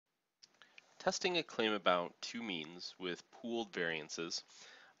Testing a claim about two means with pooled variances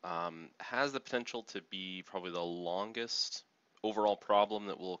has the potential to be probably the longest overall problem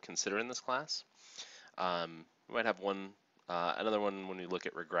that we'll consider in this class. We might have another one when we look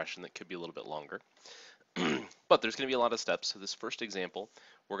at regression that could be a little bit longer. But there's going to be a lot of steps. So this first example,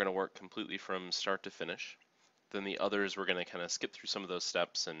 we're going to work completely from start to finish. Then the others, we're going to kind of skip through some of those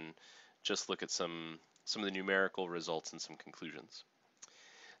steps and just look at some of the numerical results and some conclusions.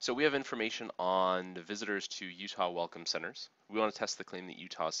 So we have information on the visitors to Utah Welcome Centers. We want to test the claim that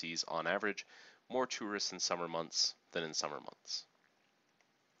Utah sees, on average, more tourists in summer months than in summer months.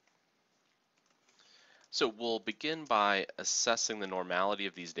 So we'll begin by assessing the normality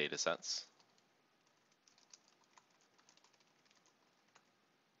of these data sets.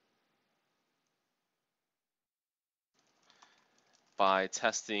 By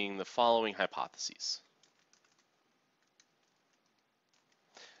testing the following hypotheses.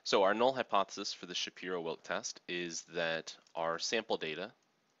 So our null hypothesis for the Shapiro-Wilk test is that our sample data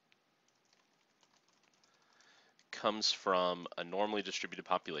comes from a normally distributed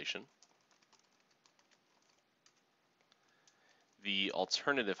population. The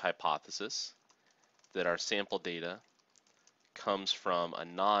alternative hypothesis, that our sample data comes from a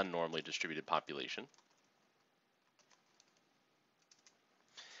non-normally distributed population.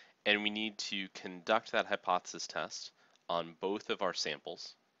 And we need to conduct that hypothesis test on both of our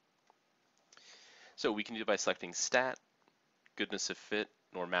samples. So we can do it by selecting stat, goodness of fit,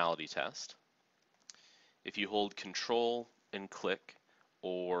 normality test. If you hold control and click,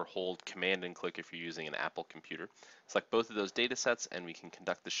 or hold command and click if you're using an Apple computer, select both of those data sets and we can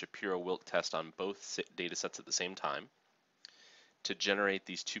conduct the Shapiro-Wilk test on both data sets at the same time to generate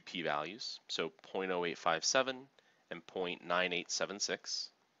these two p-values, so 0.0857 and 0.9876.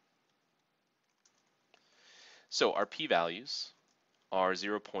 So our p-values are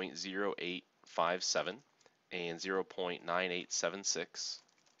 0.0857 and 0.9876,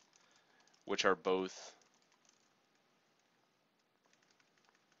 which are both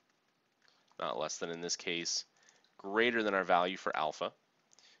not less than, in this case, greater than our value for alpha,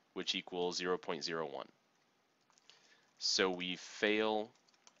 which equals 0.01. So we fail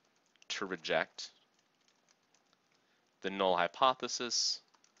to reject the null hypothesis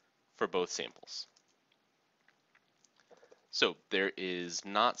for both samples. So there is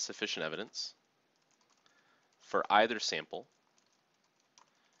not sufficient evidence for either sample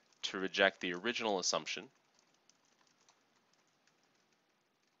to reject the original assumption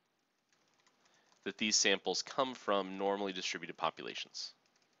that these samples come from normally distributed populations.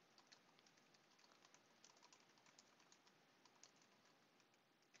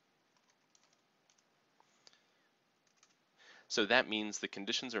 So that means the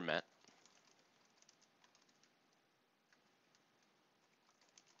conditions are met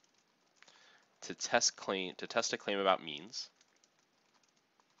to test a claim about means.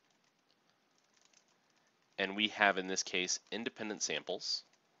 And we have, in this case, independent samples.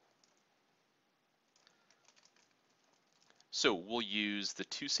 So we'll use the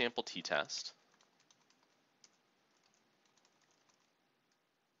two-sample t-test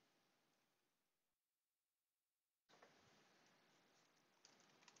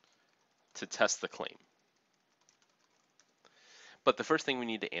to test the claim. But the first thing we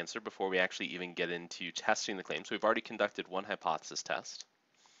need to answer before we actually even get into testing the claim, so we've already conducted one hypothesis test,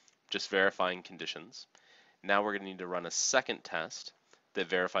 just verifying conditions. Now we're going to need to run a second test that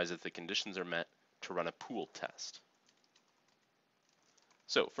verifies if the conditions are met to run a pooled test.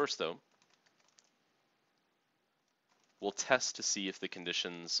 So first though, we'll test to see if the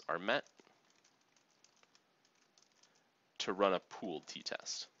conditions are met to run a pooled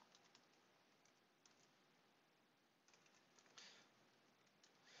t-test.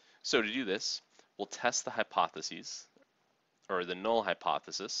 So to do this, we'll test the hypotheses, or the null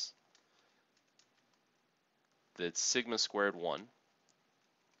hypothesis, that sigma squared 1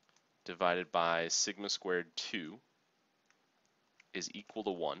 divided by sigma squared 2 is equal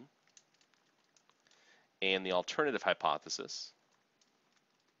to 1, and the alternative hypothesis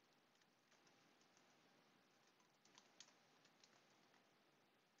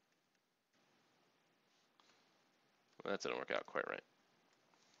that didn't work out quite right.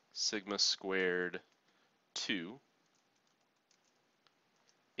 Sigma squared 2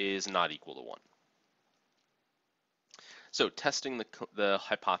 is not equal to 1. So testing the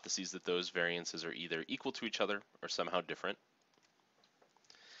hypotheses that those variances are either equal to each other or somehow different.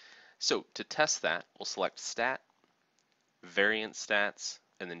 So to test that, we'll select stat, variance stats,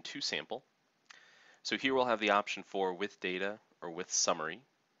 and then two sample. So here we'll have the option for with data or with summary.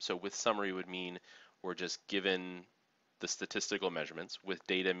 So with summary would mean we're just given the statistical measurements. With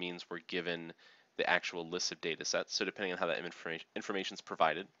data means we're given the actual list of data sets. So depending on how that information is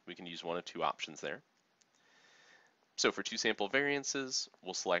provided, we can use one of two options there. So for two sample variances,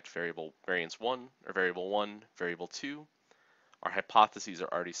 we'll select variable variance 1 or variable 1, variable 2. Our hypotheses are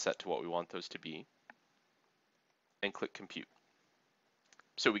already set to what we want those to be, and click compute.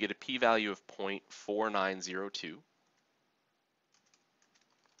 So we get a p-value of 0.4902.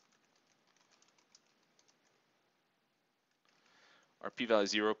 Our p-value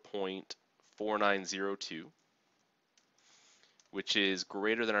is 0.4902, which is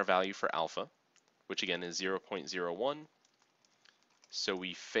greater than our value for alpha, which again is 0.01. So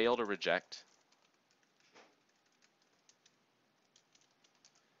we fail to reject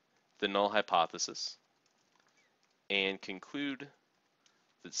the null hypothesis and conclude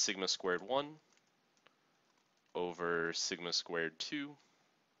that sigma squared 1 over sigma squared 2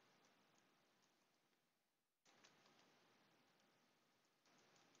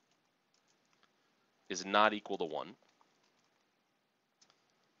 is not equal to 1.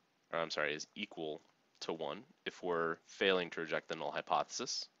 Or I'm sorry, is equal to 1 if we're failing to reject the null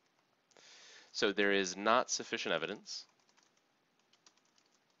hypothesis. So there is not sufficient evidence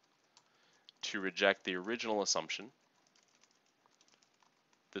to reject the original assumption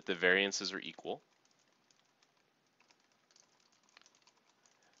that the variances are equal.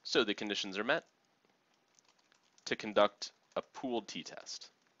 So the conditions are met to conduct a pooled t-test.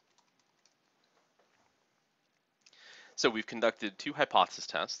 So we've conducted two hypothesis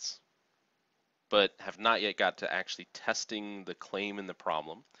tests, but have not yet got to actually testing the claim in the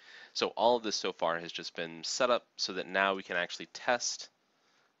problem. So all of this so far has just been set up so that now we can actually test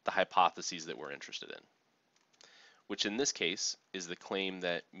the hypotheses that we're interested in, which in this case is the claim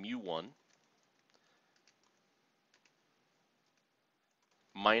that mu1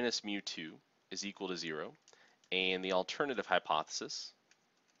 minus mu2 is equal to 0, and the alternative hypothesis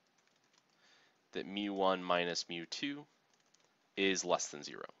that mu1 minus mu2 is less than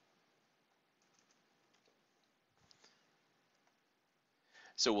 0.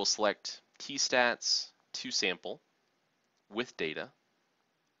 So we'll select t-stats to sample with data.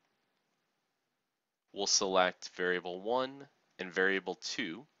 We'll select variable 1 and variable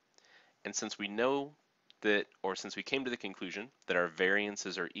 2, and since we know that, or since we came to the conclusion that our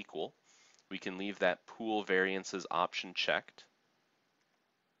variances are equal, we can leave that pool variances option checked,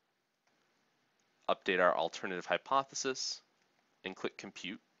 update our alternative hypothesis, and click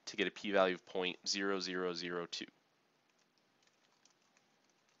compute to get a p-value of 0.0002.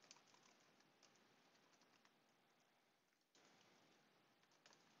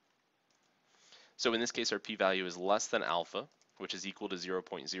 So in this case, our p-value is less than alpha, which is equal to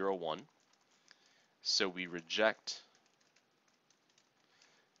 0.01. So we reject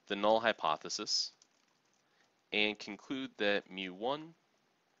the null hypothesis and conclude that mu1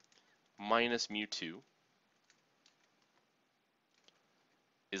 minus mu2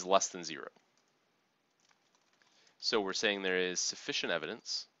 is less than 0. So we're saying there is sufficient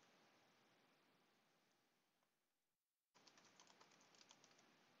evidence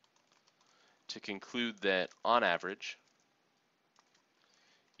to conclude that, on average,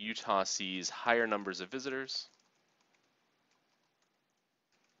 Utah sees higher numbers of visitors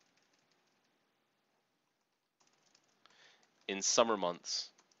in summer months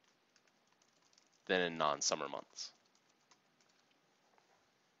than in non-summer months.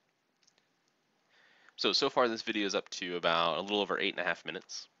 So far this video is up to about a little over 8.5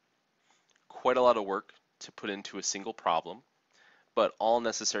 minutes. Quite a lot of work to put into a single problem, but all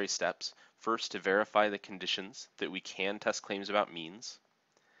necessary steps. First, to verify the conditions that we can test claims about means,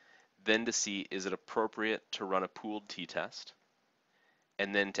 then to see is it appropriate to run a pooled t-test,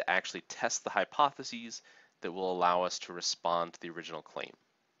 and then to actually test the hypotheses that will allow us to respond to the original claim.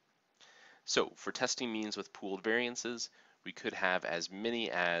 So for testing means with pooled variances, we could have as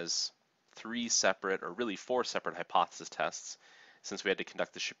many as 3 separate, or really 4 separate hypothesis tests, since we had to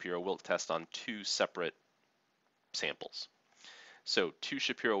conduct the Shapiro-Wilk test on 2 separate samples. So 2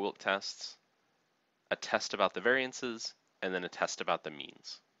 Shapiro-Wilk tests, a test about the variances, and then a test about the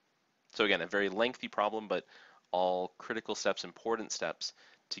means. So again, a very lengthy problem, but all critical steps, important steps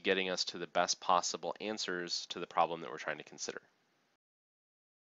to getting us to the best possible answers to the problem that we're trying to consider.